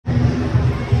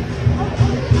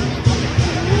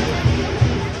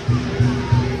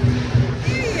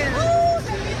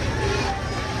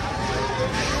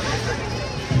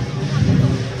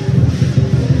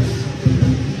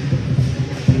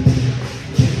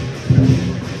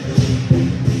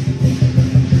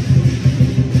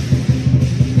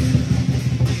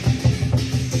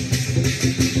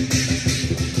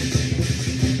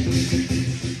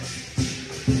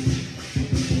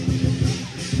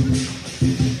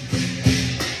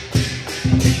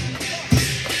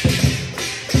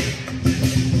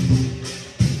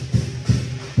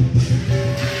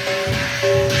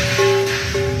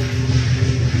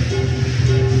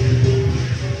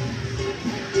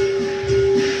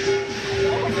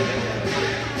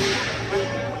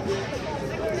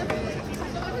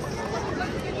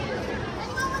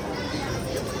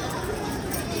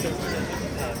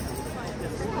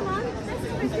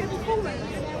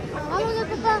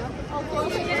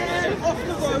off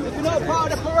the road if you're not a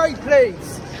part of the parade,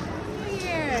 please.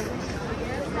 Here.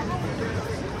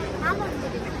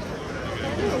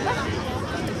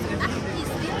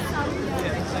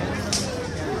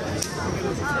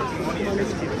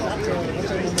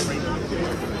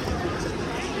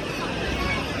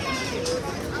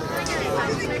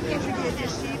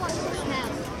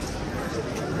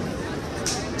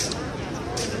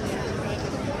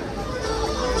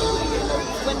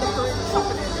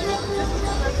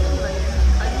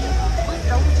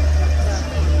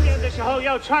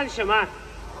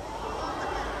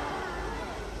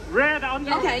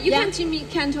 Okay, you can teach me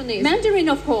Cantonese. Mandarin,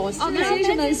 of course. 那先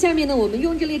生们，下面呢，我们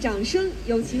用热烈掌声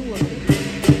有请我们。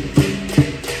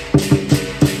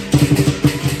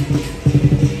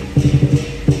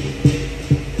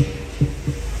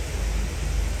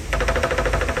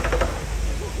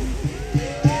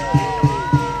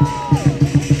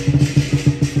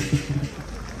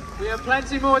We have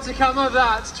plenty more to come of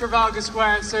that Trafalgar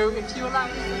Square, so if you allow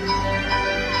me.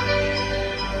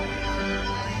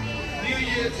 New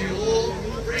Year to all,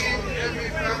 bring every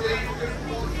family.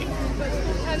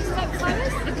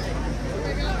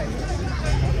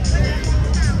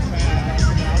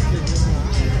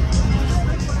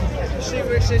 She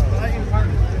wishes in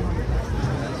front.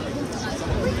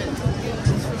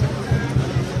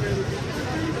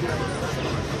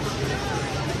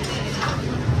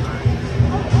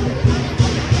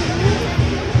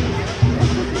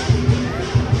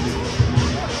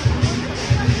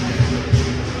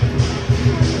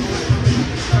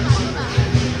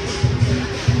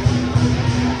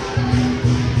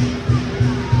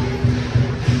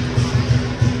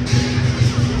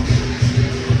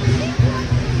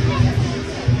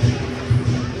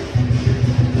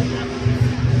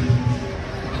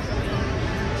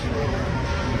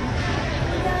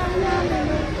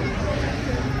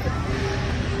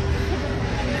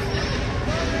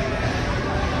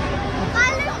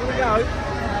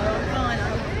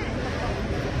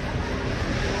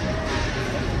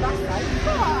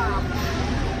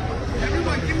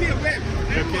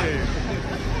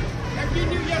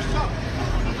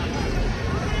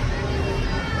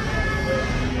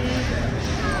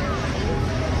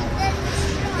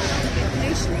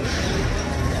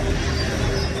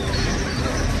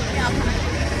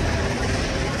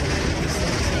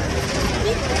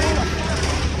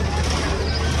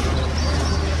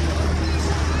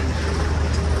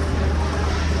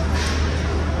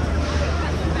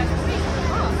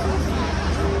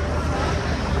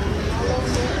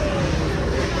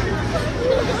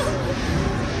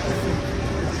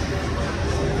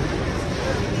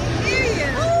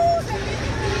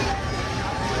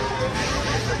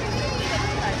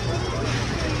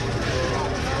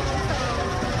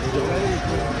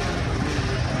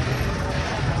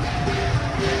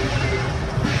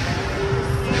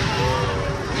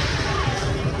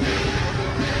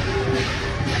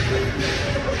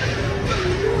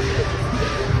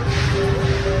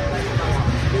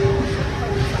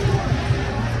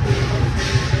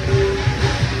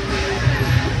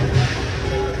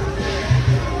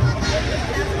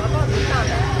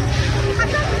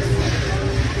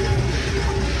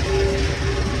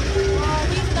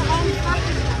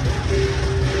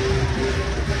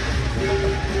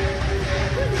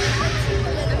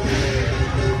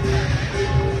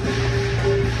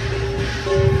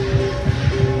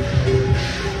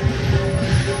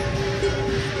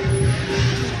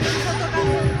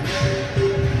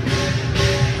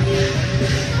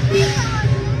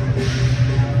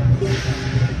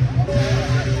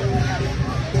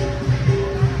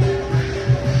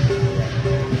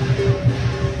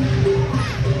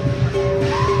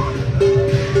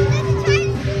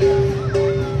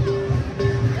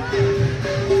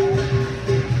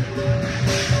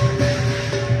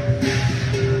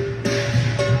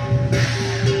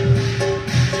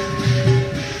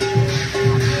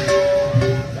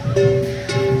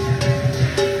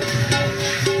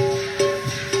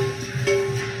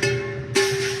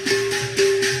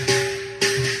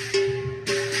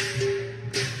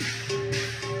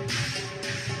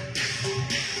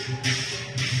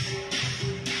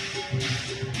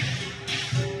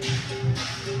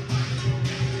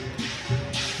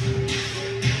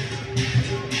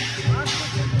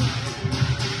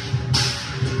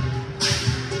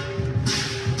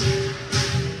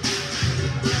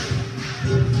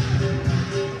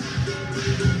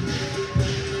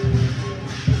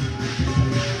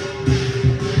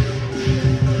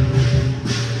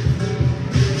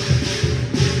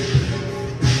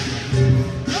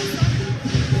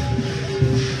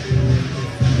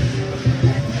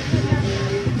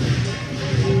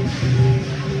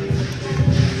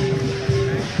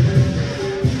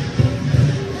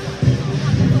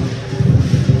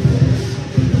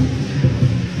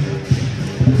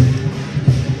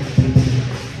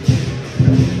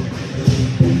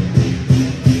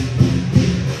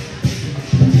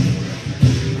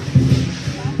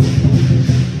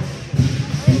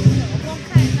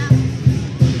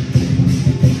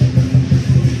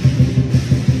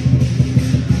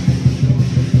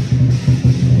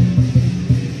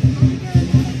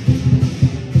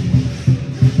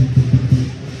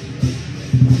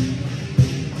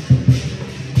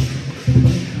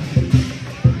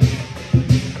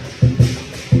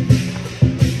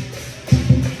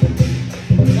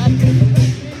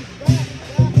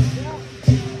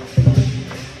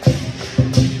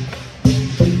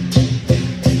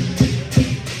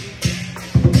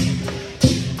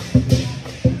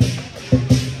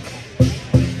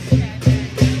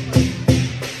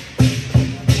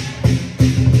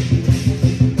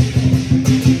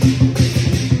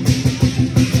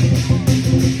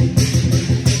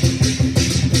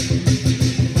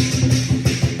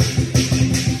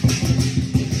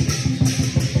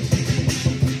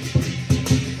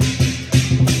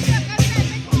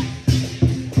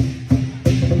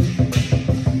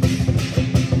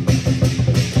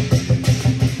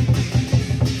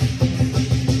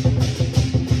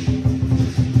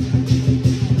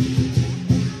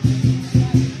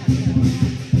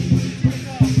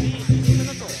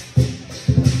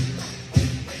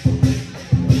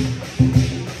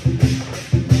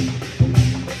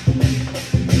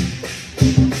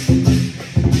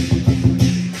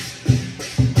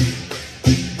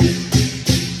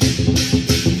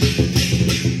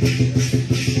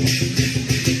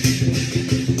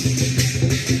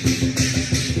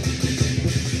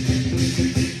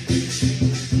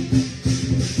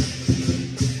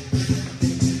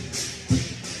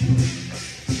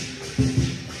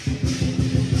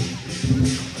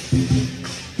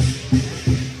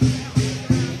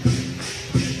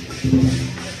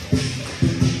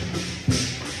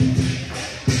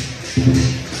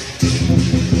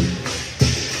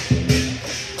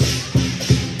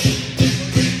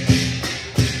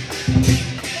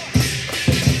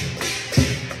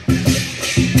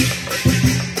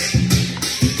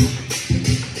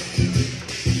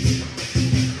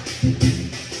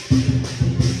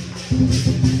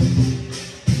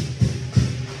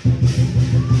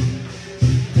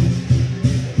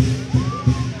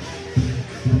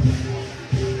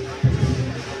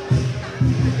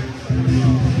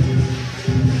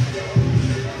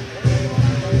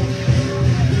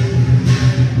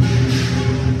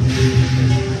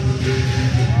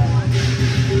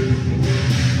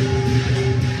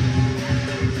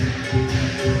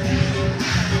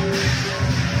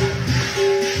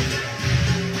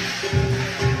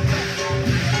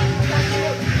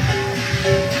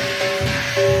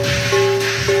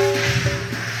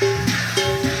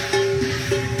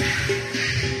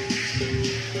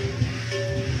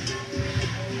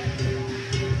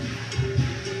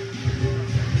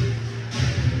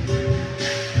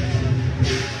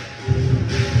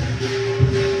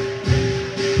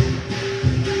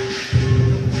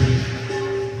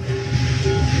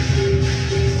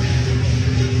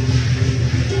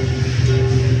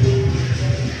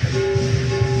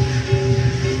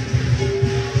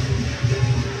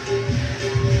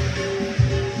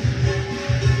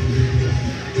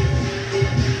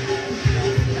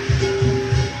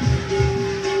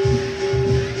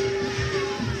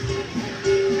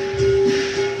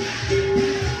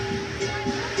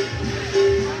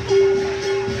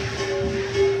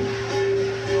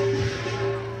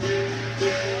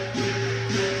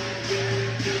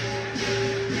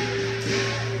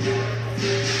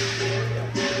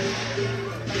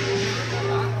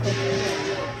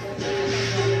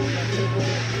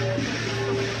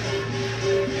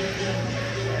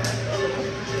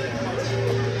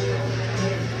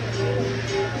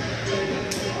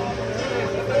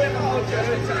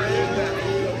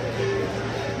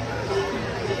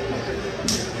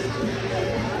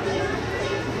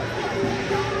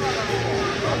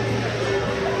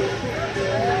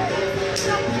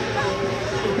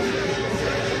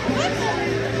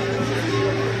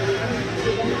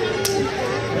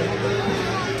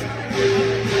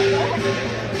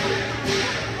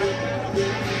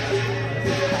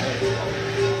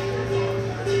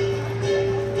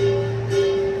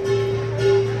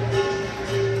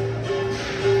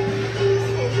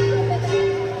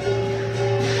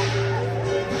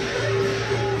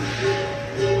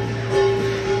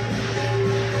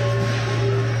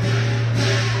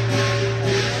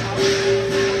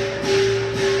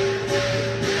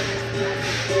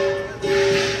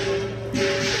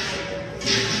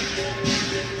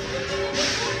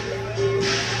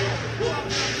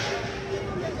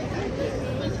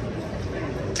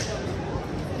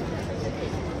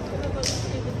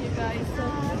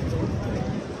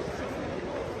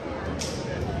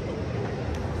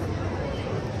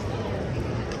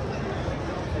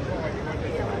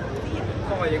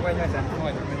 影威一陣，幫我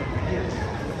影威。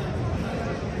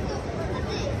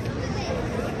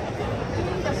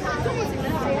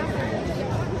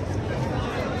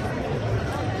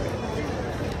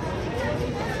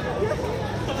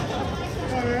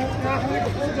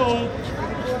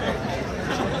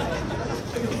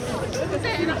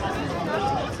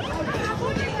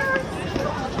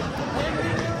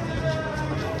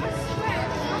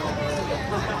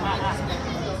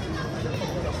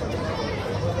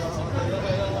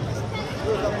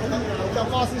架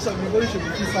巴士上面嗰啲全部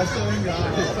結晒霜㗎。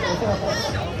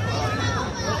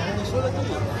你說得對。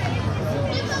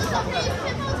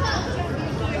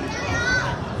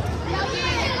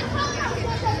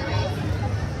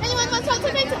Anyone want to talk to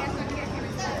me?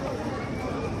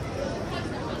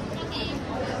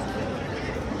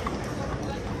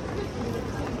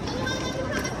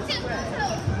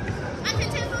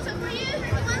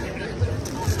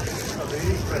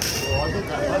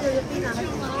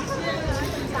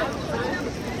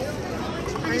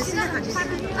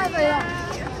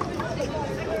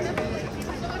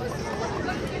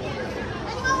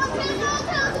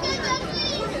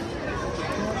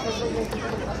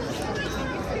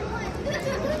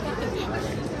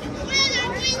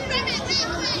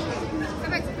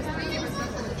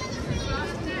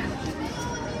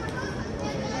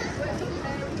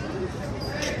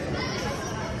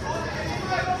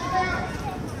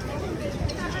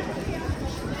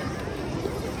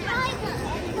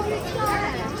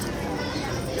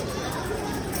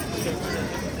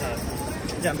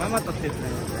人慢慢突跌嚟。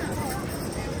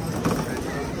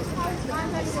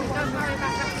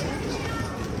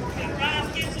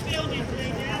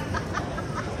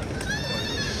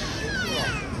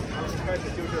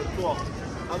错，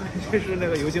他们就是那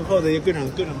个游行后的各种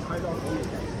拍照可以。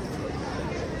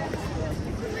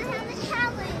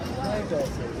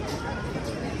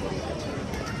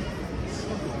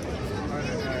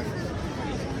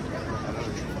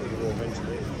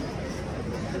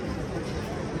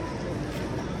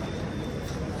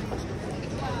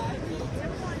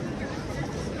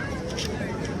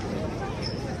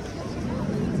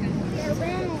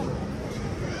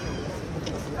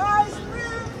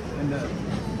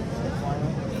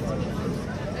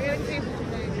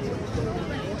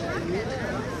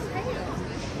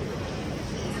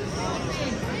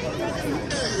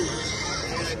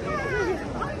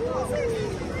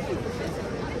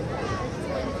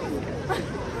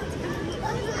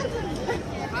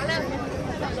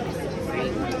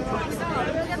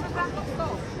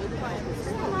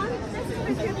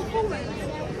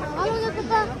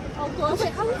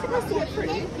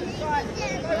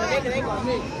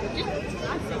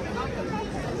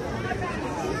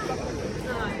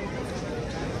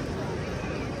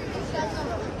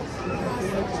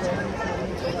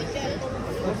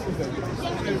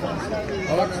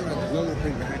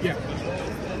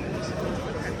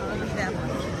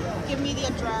Give me the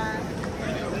address.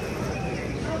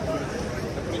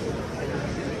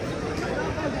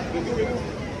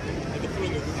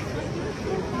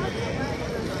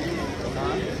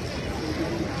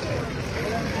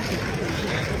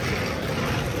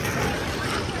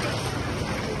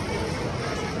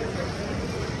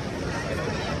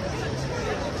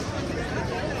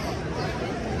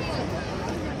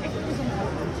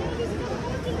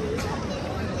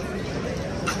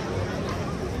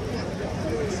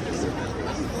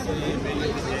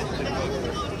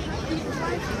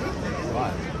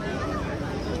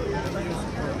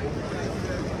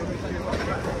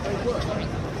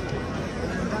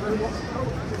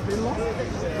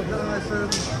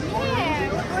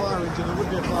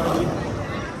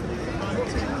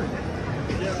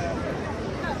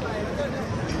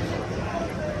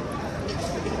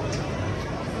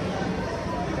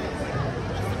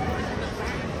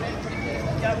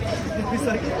 It's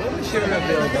like, sure,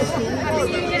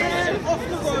 off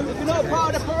the road, if you're not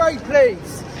part of the parade,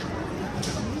 please.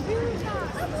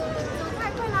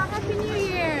 Happy New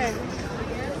Year.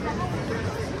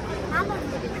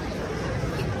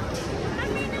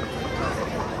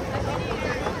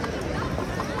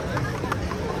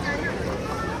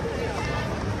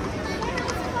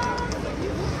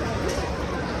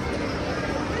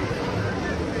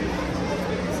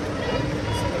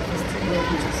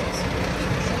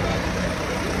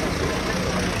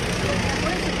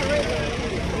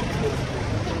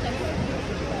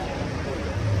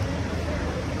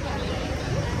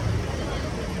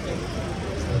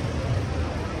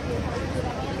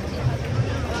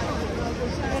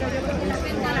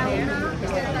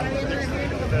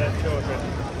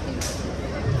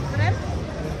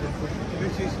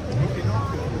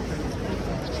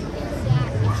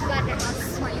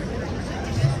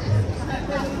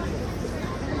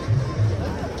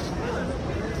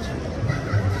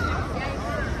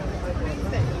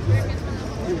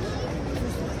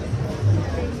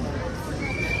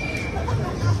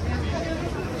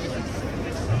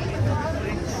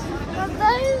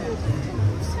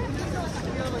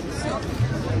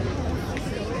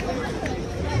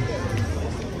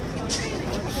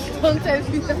 Don't tell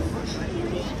me that.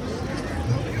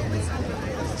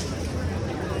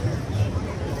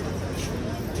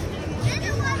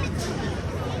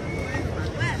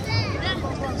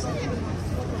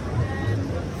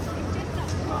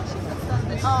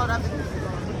 Oh, that's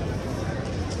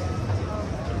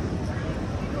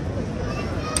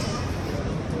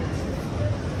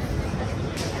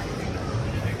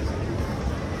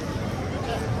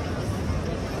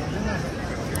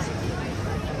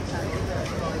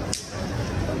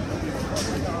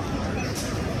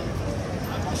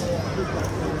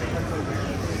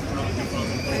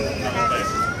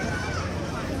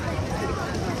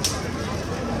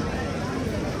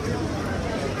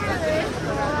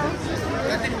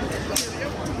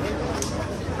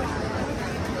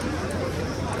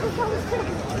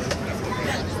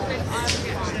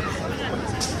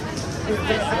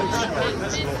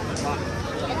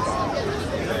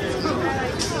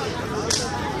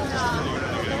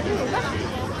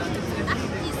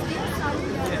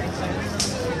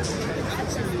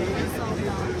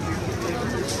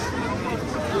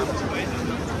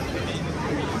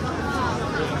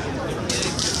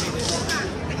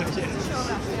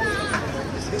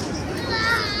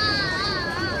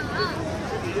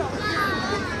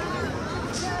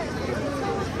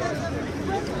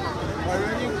Why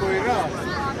are you going up?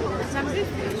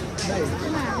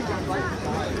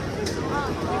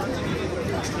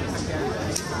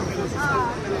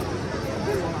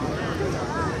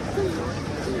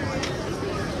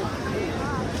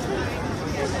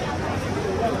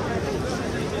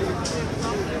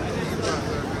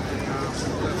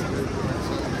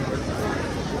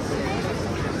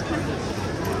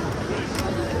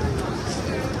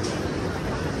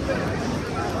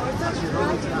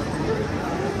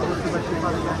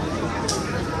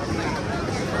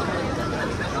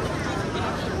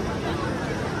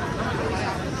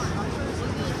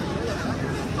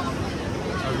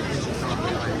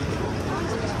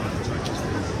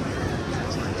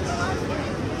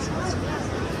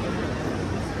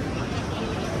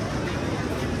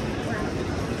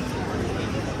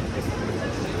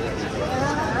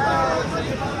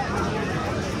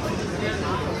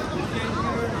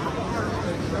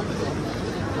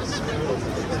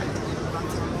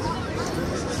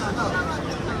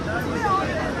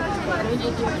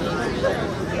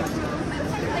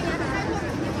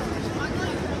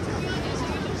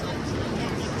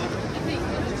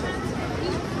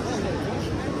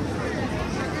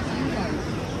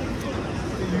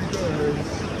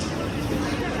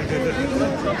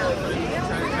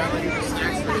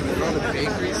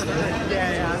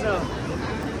 Yeah, I know.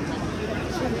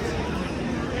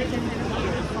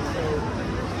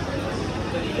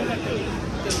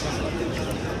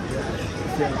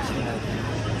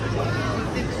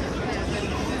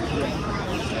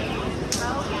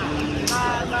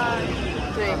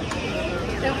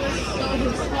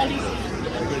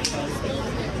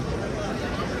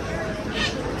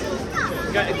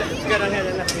 Got ahead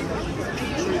and left.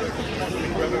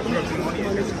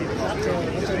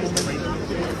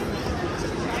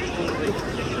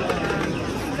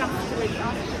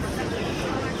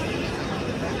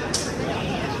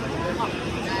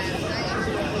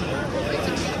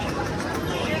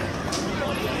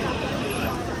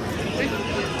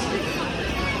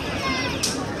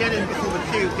 Get in before the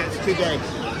queue gets too big.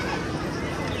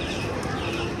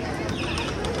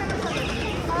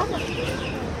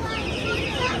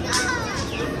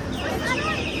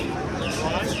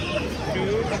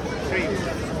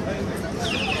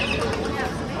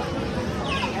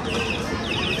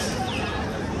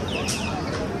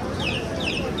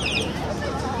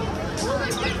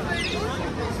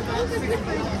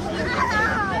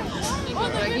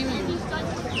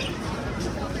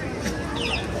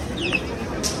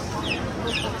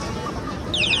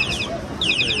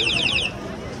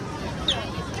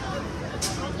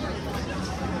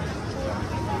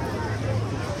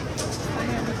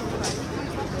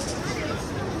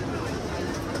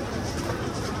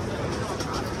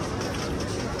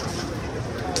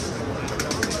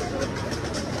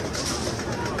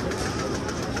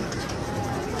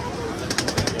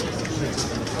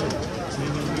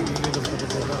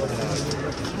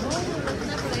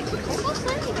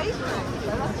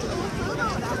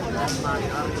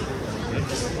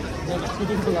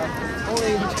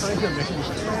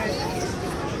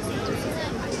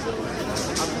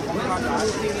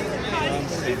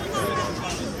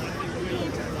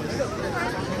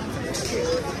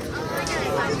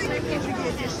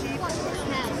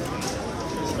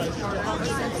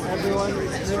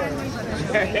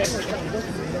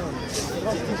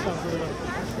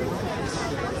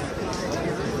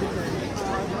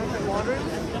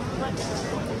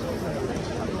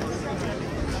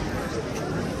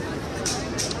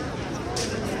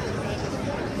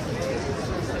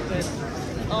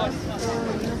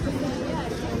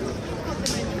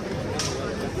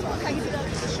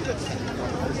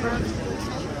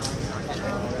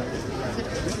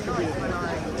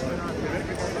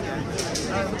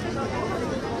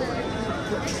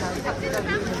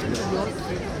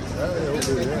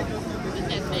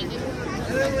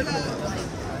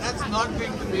 That's not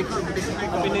going to make a big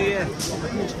Happy New Year.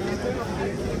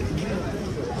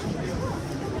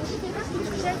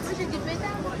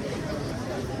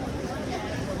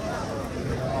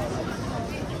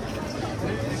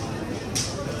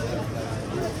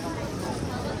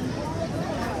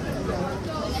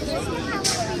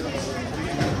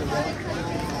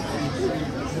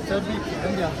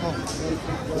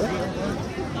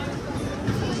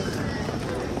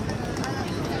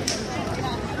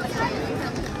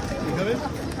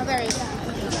 Very.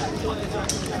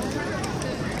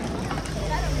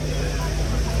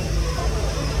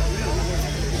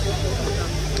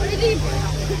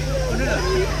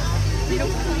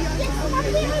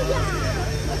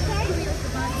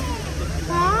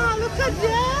 Wow, look at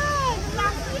that!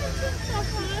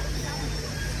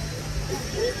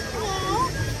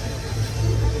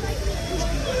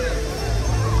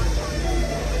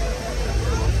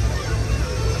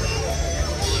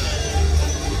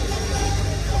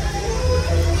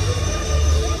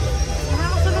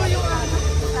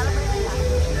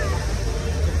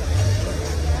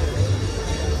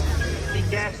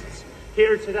 Guests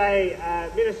here today,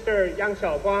 Minister Yang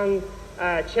Xiaoguang,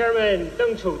 Chairman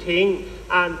Deng Chuting,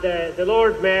 and the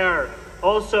Lord Mayor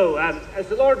also. As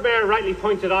the Lord Mayor rightly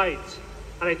pointed out,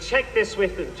 and I checked this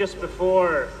with him just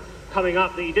before coming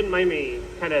up, that he didn't mind me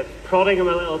kind of prodding him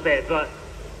a little bit, but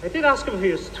I did ask him if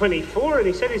he was 24, and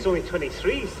he said he's only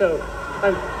 23, so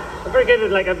I'm very good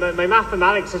at, like, my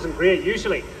mathematics isn't great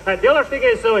usually. The other thing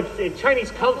is, though, in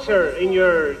Chinese culture, in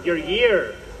your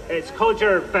year, it's called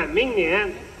your 本命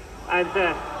年,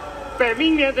 and 本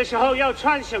命年的时候要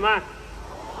穿什么?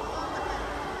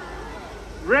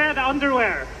 Red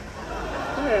underwear.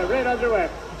 Yeah, red underwear.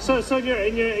 So in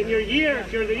your year,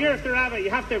 if you're the year of the rabbit, you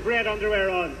have to have red underwear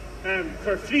on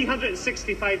for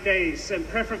 365 days, and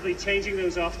preferably changing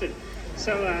those often.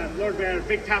 So, Lord Mayor,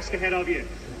 big task ahead of you.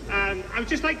 I would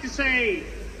just like to say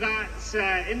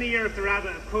that in the Year of the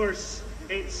Rabbit, of course,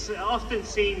 it's often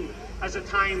seen as a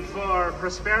time for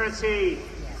prosperity,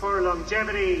 for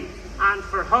longevity, and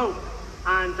for hope.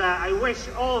 And I wish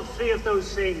all three of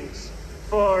those things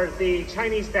for the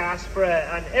Chinese diaspora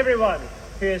and everyone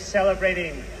who is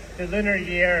celebrating the Lunar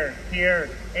Year here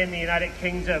in the United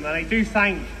Kingdom. And I do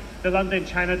thank the London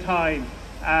Chinatown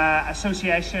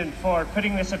Association for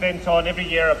putting this event on every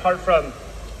year, apart from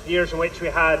the years in which we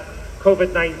had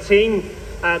COVID-19.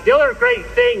 The other great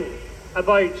thing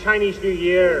about Chinese New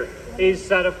Year is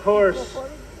that, of course,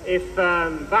 if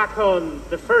back on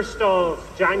the 1st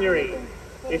of January,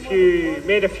 if you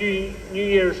made a few New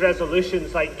Year's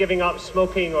resolutions like giving up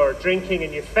smoking or drinking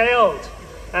and you failed,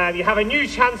 you have a new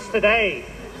chance today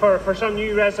for some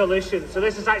new resolutions. So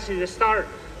this is actually the start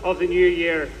of the new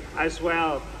year as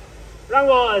well. 让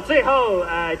我最后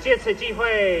借此机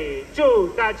会祝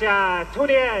大家兔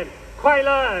年快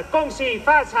乐，恭喜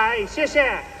发财，谢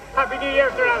谢。Happy New Year,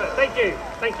 Rabbit. Thank you,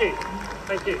 thank you,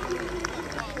 thank you.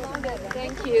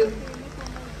 Thank you.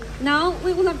 Now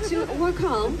we would like to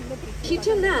welcome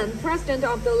Peter Lam, President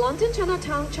of the London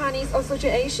Chinatown Chinese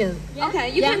Association. Yeah. Okay,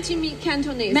 you can teach me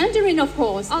Cantonese. Mandarin, of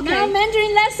course. Okay. Now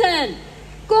Mandarin lesson.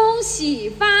 恭喜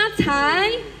发财，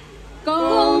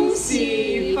恭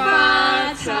喜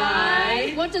发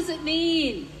财. What does it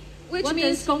mean? Which what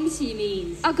means does 恭喜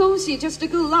means? 恭喜 just a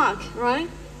good luck, right?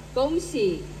 恭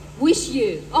喜 wish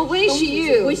you. Oh, wish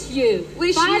you. Wish you.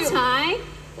 Wish you. 发财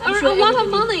Earn a lot of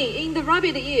money in the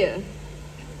rabbit year.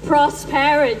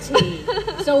 Prosperity.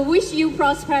 So wish you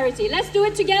prosperity. Let's do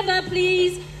it together,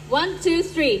 please. 1, 2,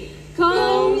 3.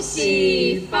 恭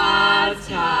喜发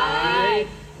财.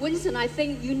 Winston, I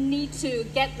think you need to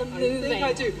get them moving. I think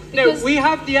I do. No, we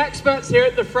have the experts here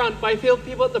at the front, but I feel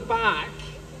people at the back,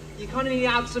 you kind of need to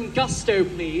add some gusto,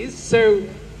 please. So,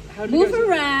 how do Move we go?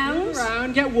 around. Move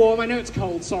around, get warm. I know it's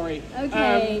cold, sorry.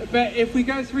 Okay. But if we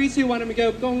go 3, 2, 1 and we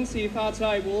go gong xi fa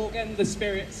cai, we'll all get in the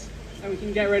spirits and we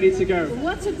can get ready to go.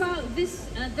 What about this?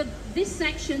 This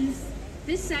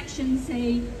section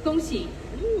say 恭喜.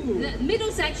 The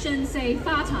middle section say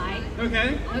发财.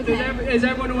 Okay. Okay. Is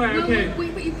everyone aware? No, Okay.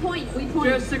 we point.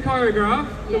 Just to choreograph,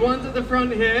 the ones at the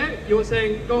front here, you're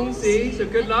saying gong xi, so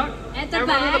good luck. At the Everyone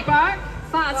back, at the back,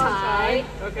 发财.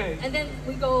 Okay. And then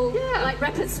we go like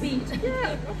rapid speed.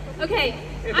 Yeah. Okay.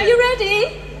 Are you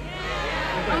ready?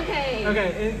 Okay.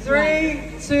 Okay. In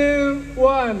 3, 2,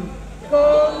 1.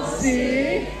 Gong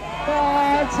xi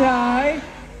fa cai.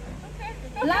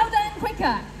 Louder and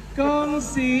quicker. 恭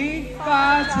喜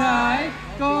发财，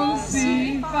恭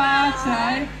喜发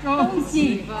财，恭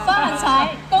喜发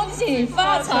财，恭喜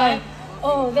发财.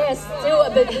 Oh, they're still a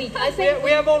bit weak. I think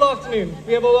we have all afternoon.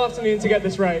 We have all afternoon to get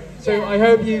this right. So I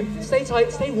hope you stay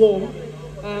tight, stay warm,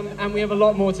 and we have a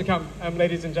lot more to come,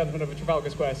 ladies and gentlemen of Trafalgar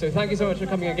Square. So thank you so much for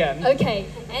coming again. Okay,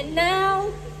 and now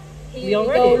here we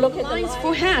ready. go. Look at the Lines line.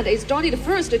 for hand is started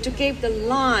first to give the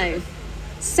life.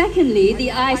 Secondly,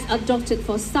 the eyes are dotted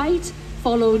for sight,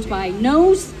 followed by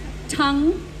nose,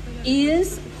 tongue,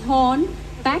 ears, horn,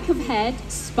 back of head,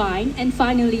 spine, and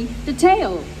finally the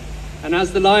tail. And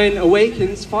as the lion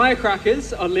awakens,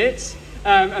 firecrackers are lit,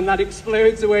 and that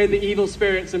explodes away the evil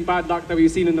spirits and bad luck that we've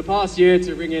seen in the past year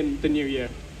to ring in the new year.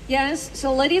 Yes,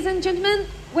 so ladies and gentlemen,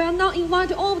 we are now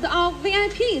invite all of our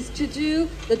VIPs to do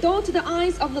the dot to the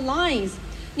eyes of the lions.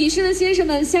 女士们、先生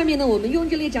们，下面呢，我们用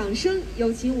热烈掌声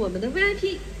有请我们的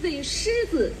VIP 为狮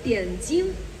子点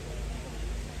睛。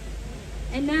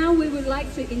And now we would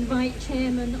like to invite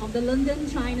Chairman of the London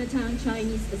Chinatown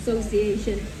Chinese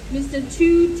Association, Mr.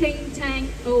 Chu Ting-Tang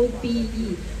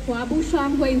OBE, 华埠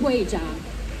商会会长，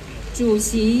主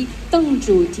席邓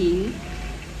祖廷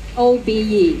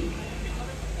OBE,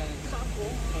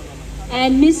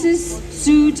 and Mrs.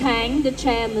 Su Tang, the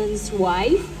chairman's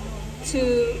wife,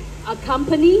 to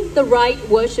accompany the Right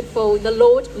Worshipful, the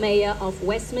Lord Mayor of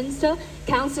Westminster,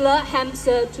 Councillor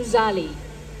Hamza Tuzali.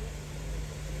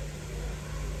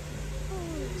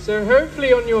 So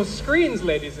hopefully on your screens,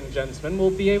 ladies and gentlemen,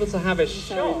 we'll be able to have a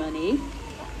shot. Ceremony.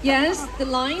 Yes, the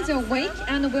lions are awake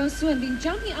and will soon be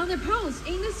jumping on their poles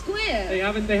in the square. They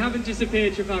haven't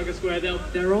disappeared, Trafalgar Square.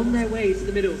 They're on their way to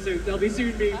the middle, so they'll be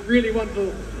soon be really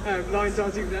wonderful lions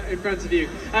dancing in front of you.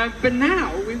 But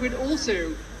now we would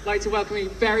also like to welcome a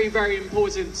very, very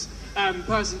important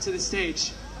person to the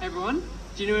stage. Everyone,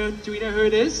 do we know who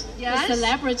it is? Yes. A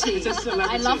celebrity. It's a celebrity.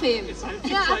 I love him.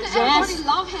 Everybody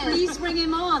love him. Please bring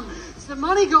him on. It's the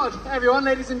money god, everyone,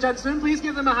 ladies and gentlemen. Please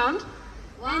give them a hand.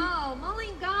 Wow, money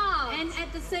god. And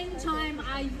at the same time,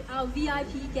 our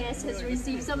VIP guest has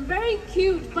received some very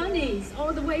cute bunnies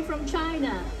all the way from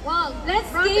China. Wow,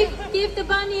 Let's give the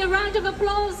bunny a round of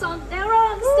applause. They're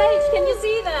on stage. Can you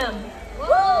see them?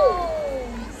 Whoa,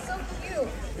 so cute.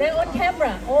 They're on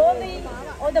camera. All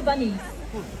the bunnies.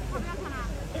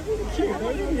 Cute,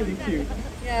 they're really cute.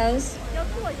 Yes.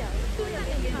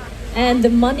 And the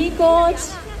money god,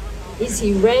 is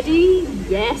he ready?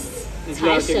 Yes. He's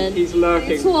lurking. He's lurking.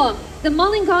 没错 The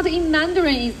money god in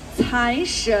Mandarin is 财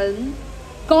神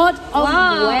God of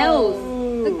Wow. wealth.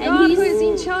 The And god who he's- is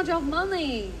in charge of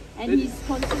money. And he's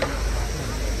continuing.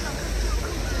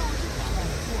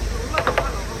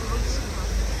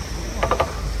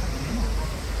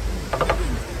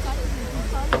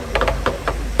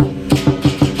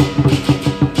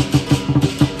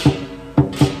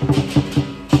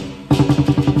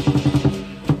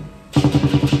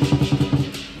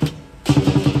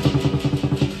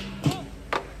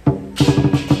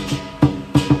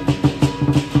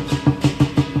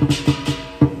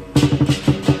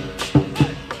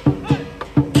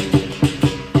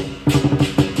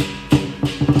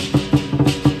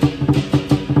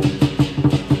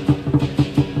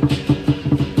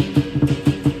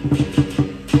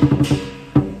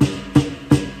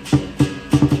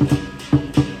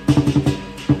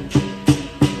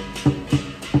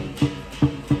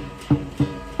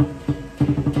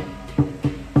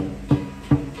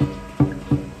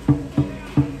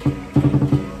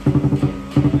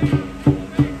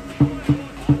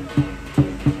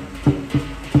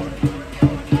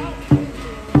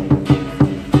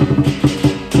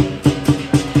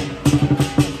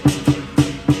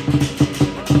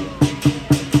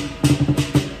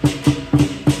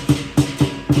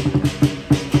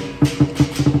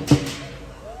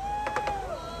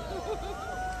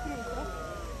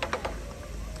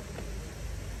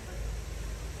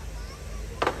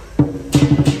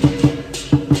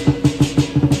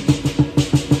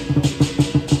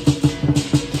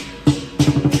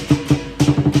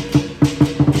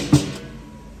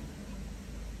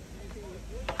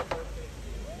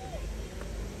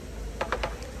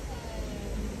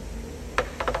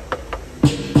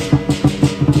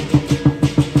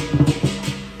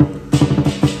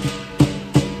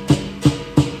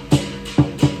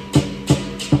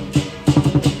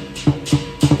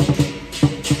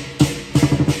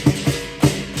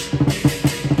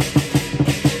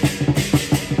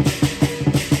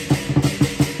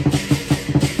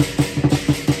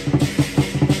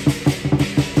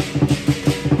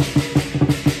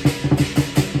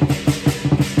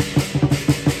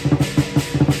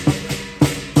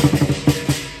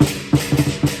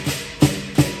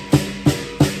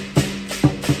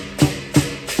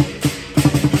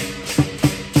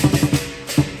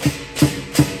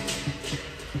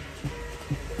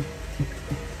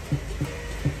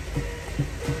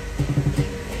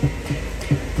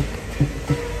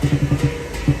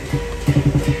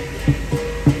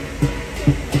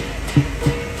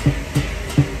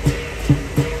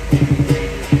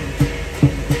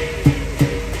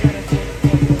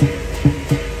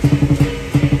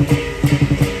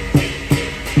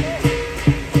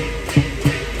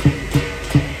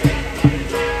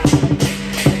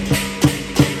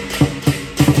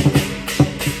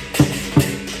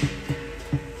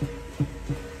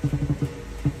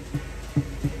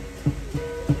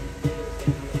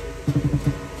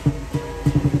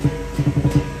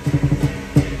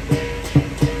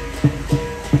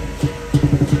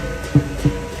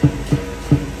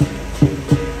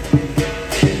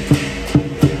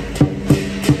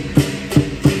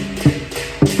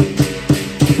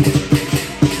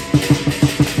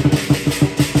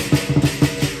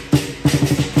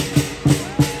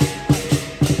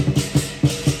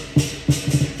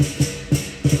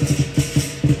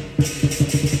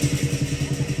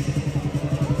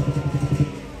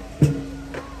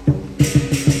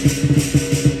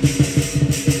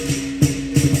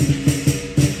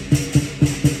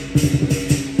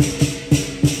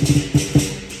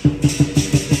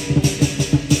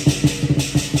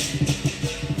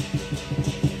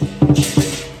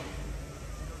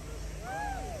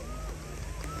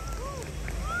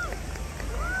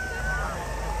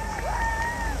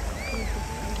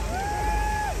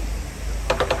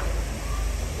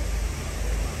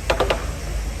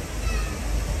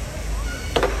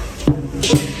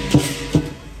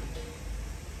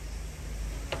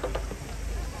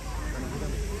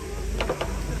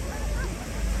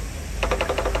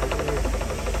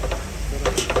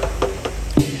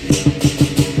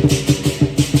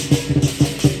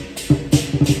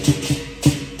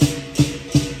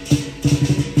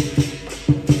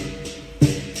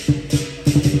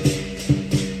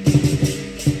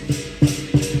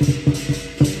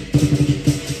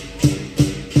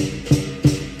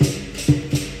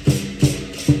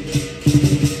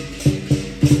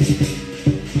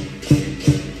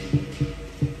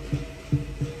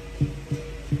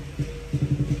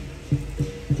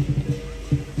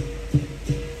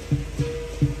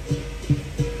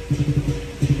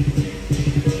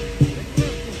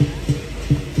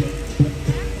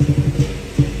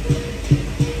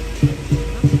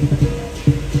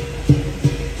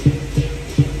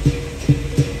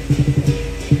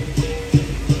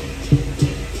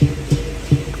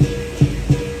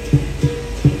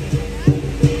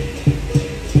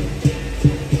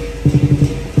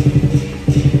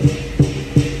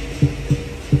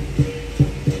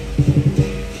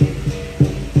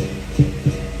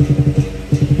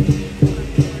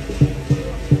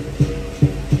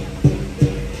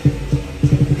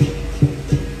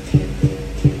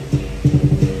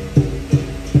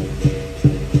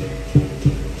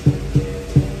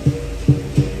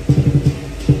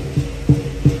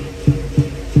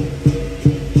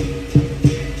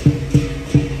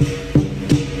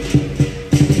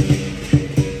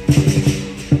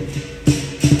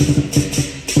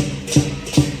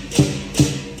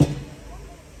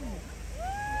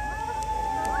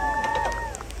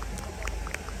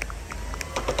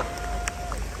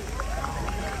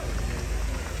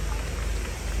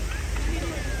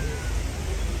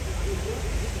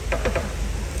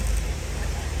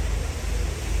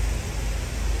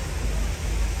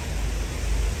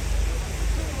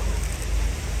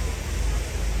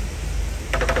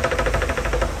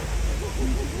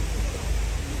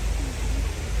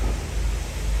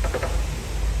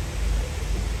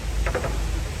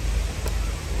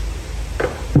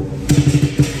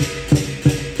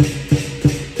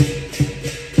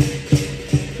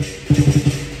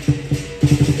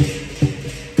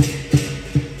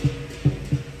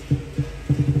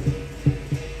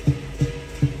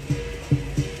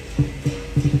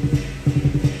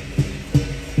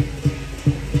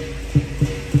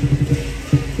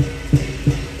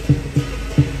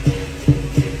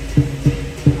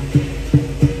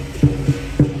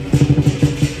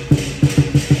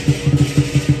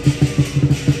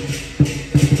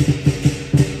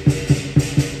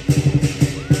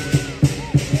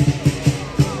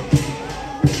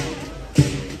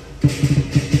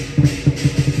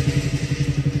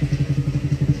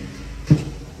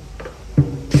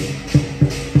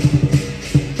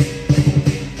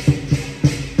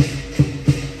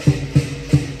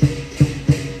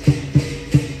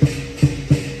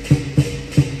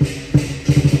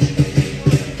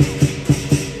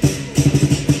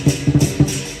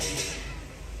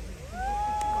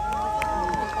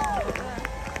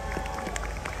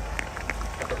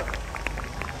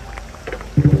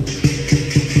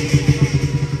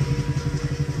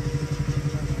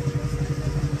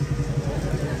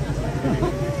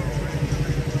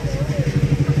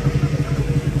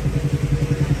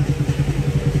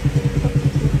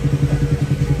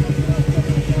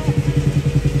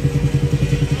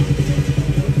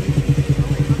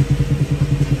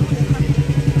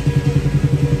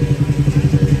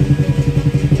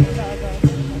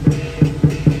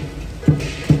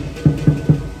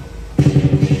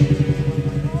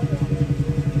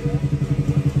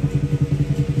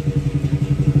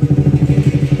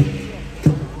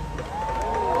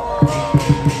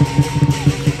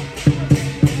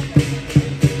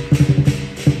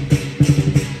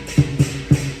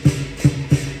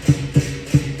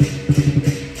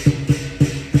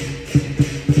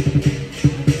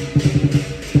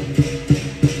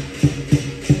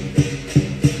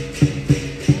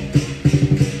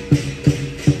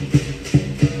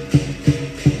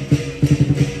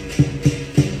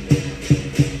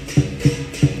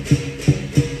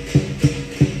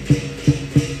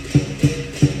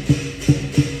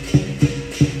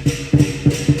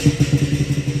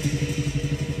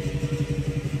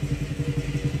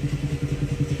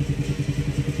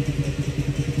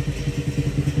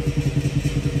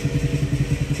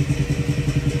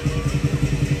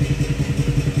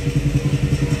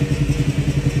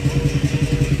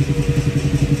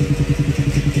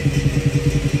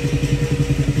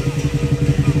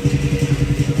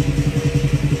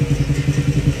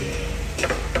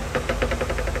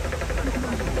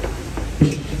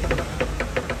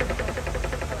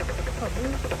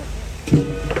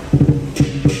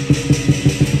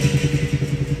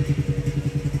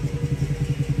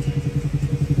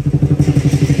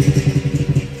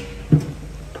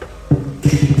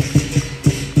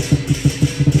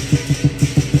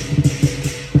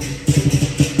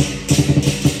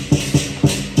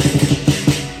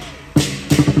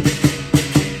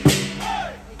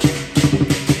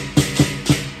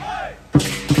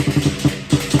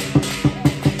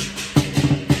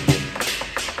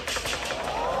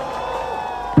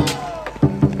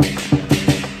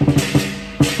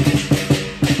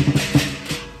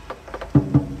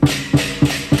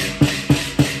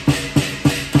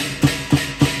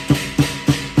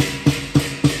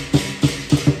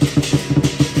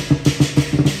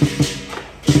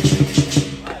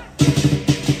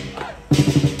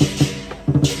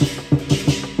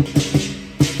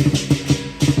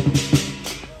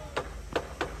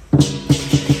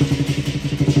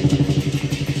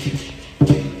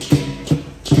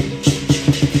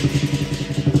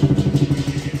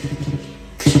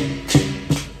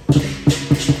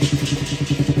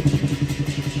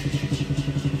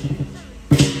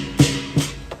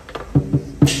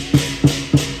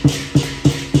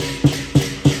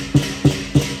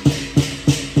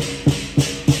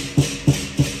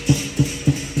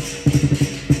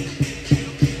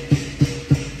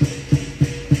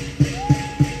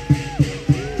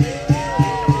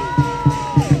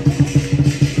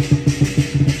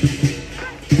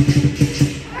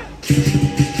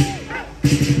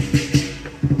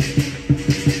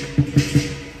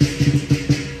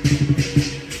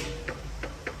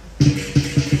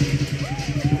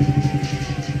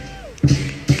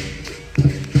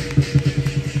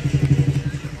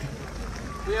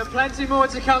 more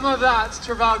to come of that,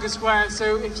 Trafalgar Square.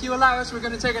 So if you allow us, we're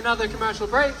going to take another commercial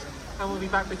break and we'll be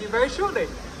back with you very shortly.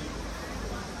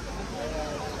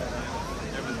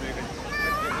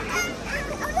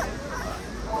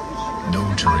 No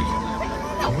dream,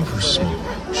 however small,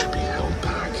 should be held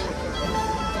back.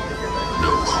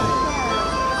 No hope,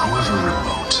 however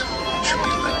remote, should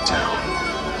be let down.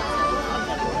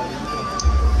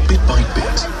 Bit by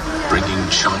bit, bringing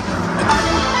China and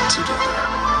the world together.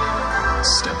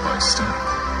 Step by step,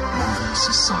 moving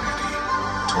society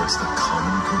towards the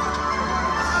common good.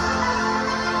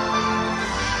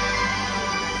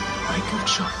 Bank of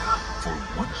China for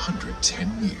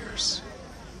 110 years.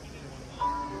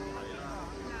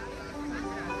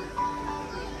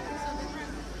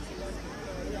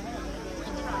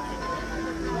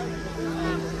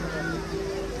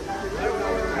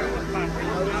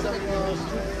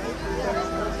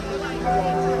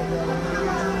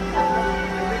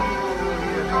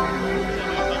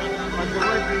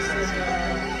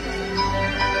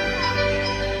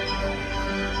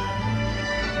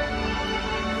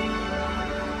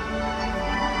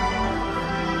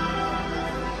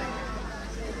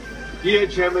 Dear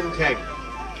Chairman Tang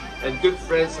and good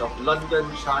friends of London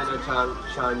Chinatown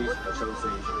Chinese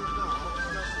Association,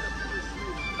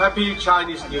 Happy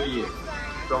Chinese New Year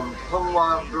from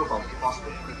Tonghua Group of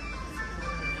Hospitals.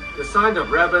 The sign of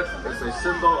rabbit is a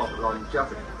symbol of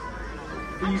longevity,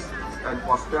 peace and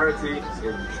prosperity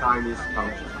in Chinese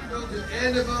culture. To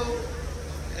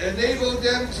enable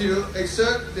them to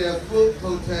exert their full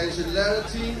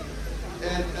potentiality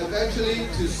and eventually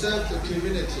to serve the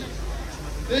community.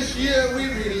 This year we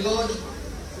relaunched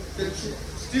the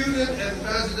Student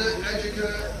Ambassador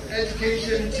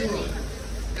Education Tour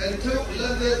and took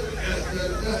London as the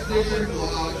destination for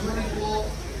our 24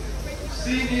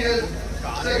 senior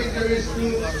secondary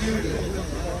school students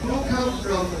who come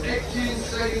from 18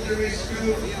 secondary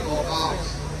schools of ours.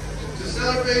 To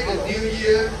celebrate the new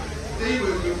year, they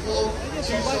will perform 2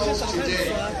 songs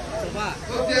today.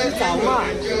 Hope that you will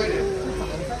enjoy it.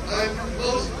 I'm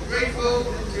most grateful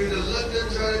to the London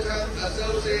Chinatown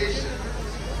Association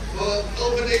for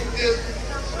opening this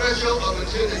special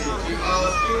opportunity to our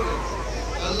students,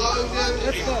 allowing them to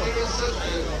experience such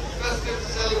a festive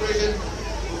celebration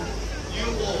with you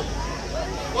all.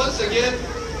 Once again,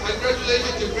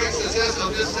 congratulations to great success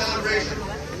of this celebration.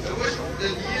 I wish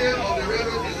the year of the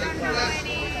rabbit is a blessed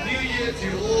new year to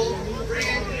all,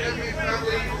 bringing every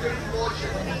family good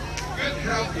fortune, good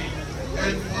health,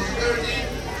 and prosperity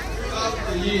throughout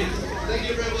the year. Thank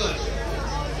you very much.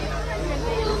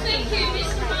 Well, thank you,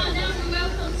 Mr. Hart. Now we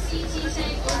welcome CT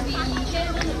Tang OBE,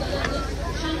 Chairman of the London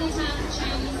Chinatown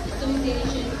Chinese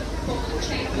Association, for a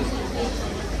check presentation.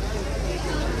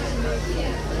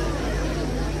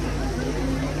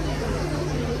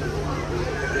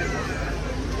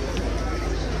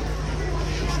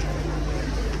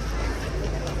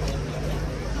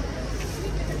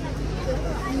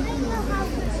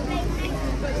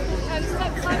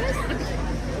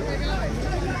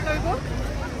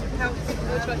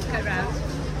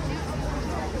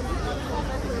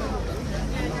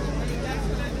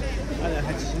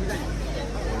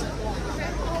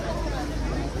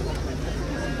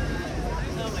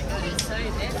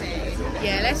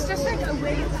 Yeah, let's just take a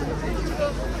wee.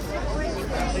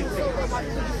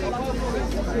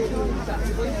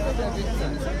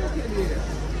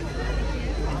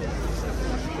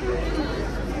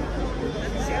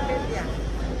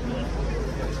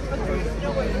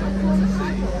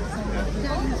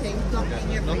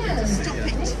 Stop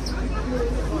it.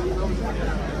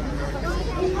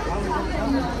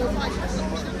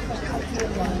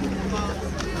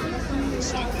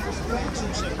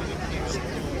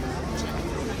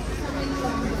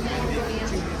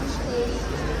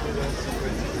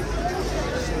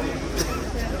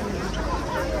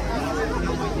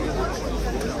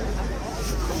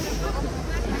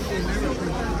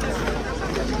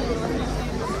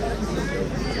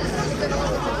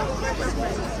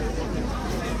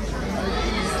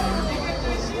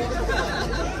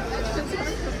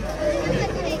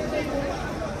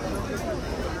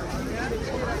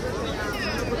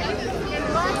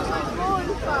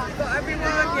 Got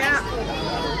everyone, yeah.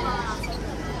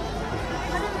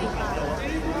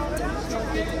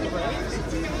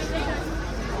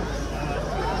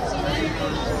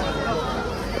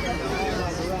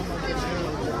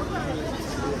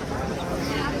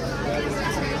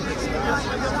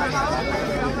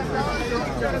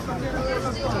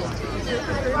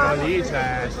 Lì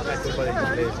c'è un po' di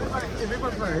inglese.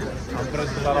 Hanno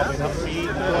preso la roba in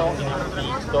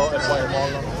affitto e poi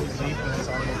mollano così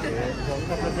pensando che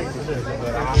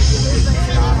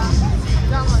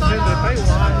Sembra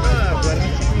Taiwan,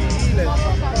 guarda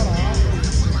civile.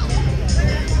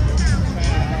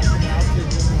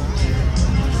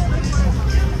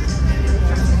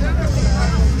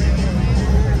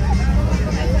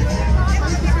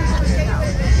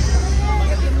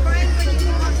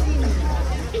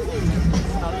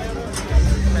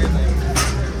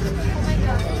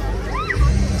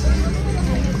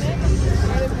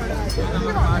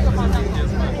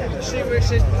 She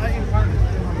wishes in front.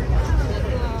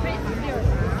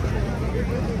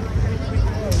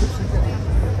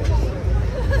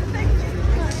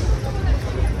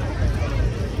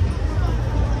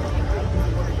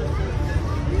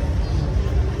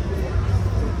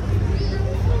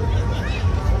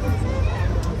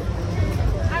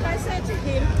 And I said to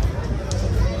him,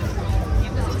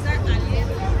 it was exactly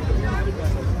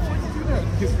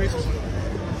His face was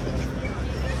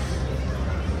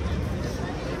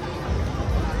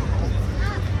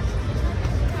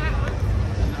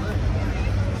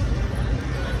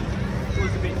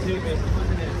a bit too busy,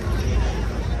 wasn't it?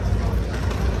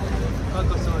 I've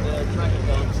got some of the dragon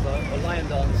dance, though, or lion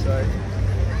dance, sorry.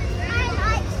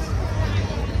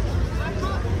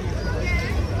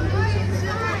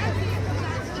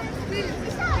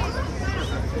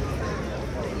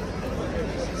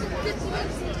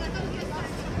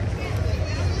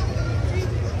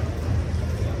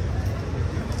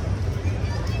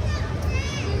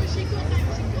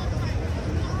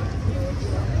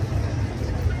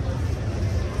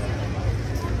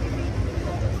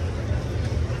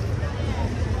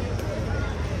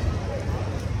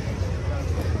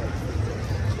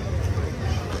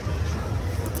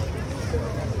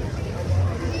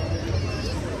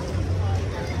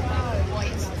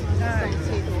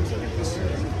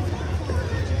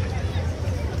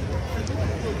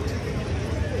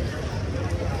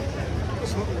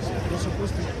 You're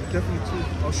supposed to definitely two.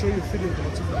 I'll show you a video that I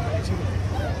took on the TV.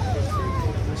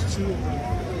 There's two of them.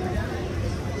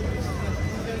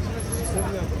 There's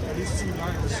definitely at least two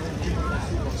lions so big on the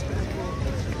football stage.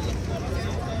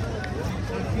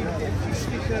 If you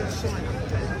stick a sign up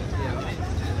there,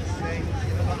 saying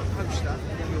about a poster,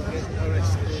 you'll get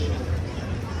arrested.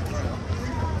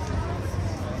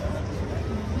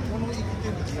 I wonder what you can do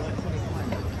with the iconic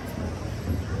lion.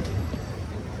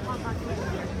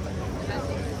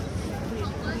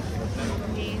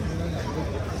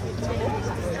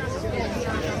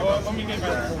 When we get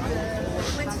back.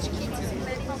 when did you keep this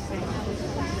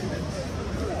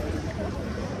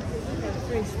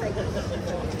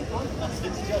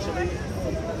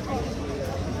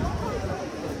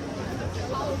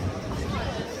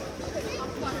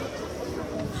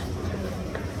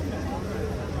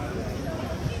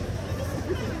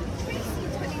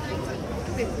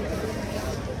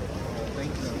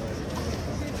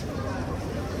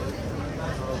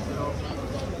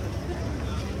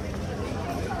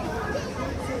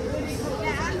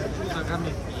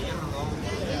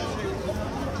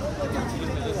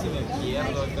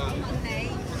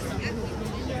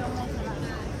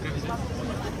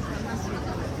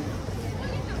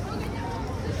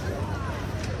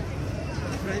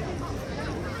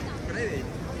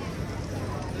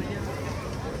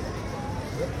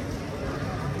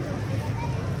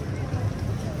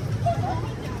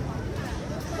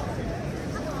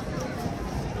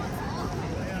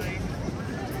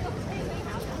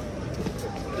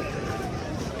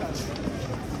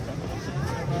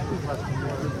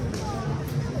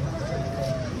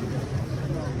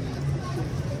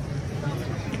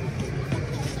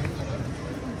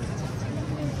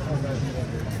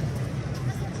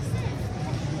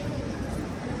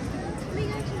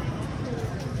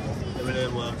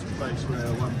place where a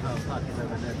 £1 pack is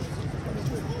over there.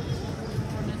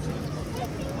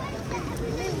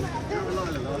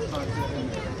 Last time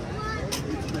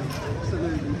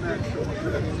absolutely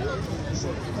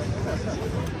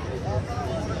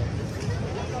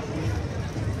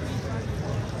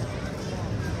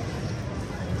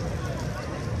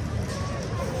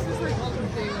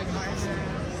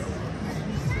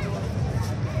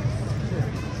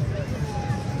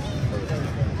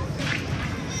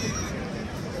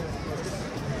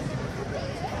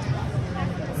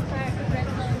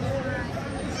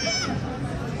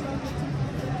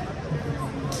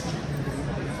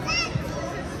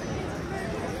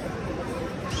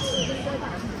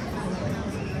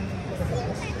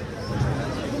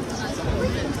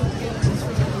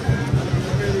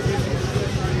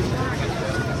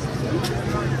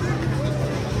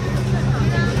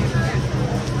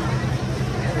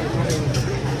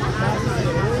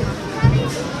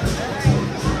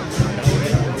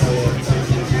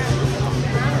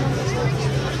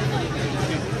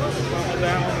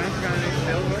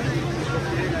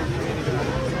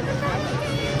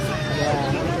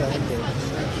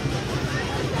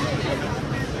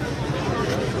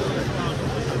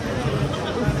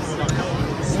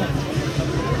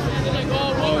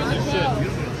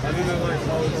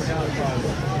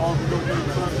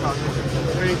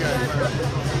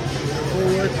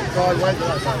forward, sideways, to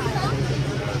that side.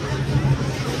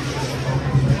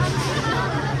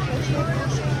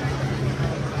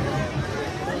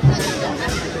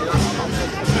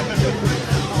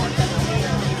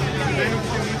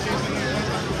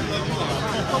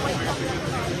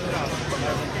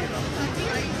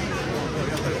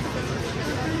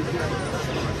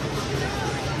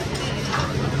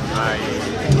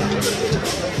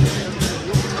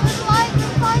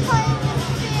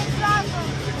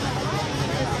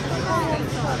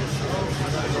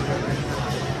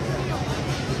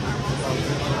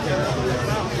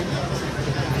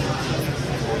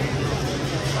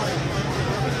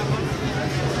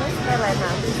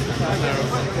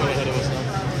 Ahead of us now.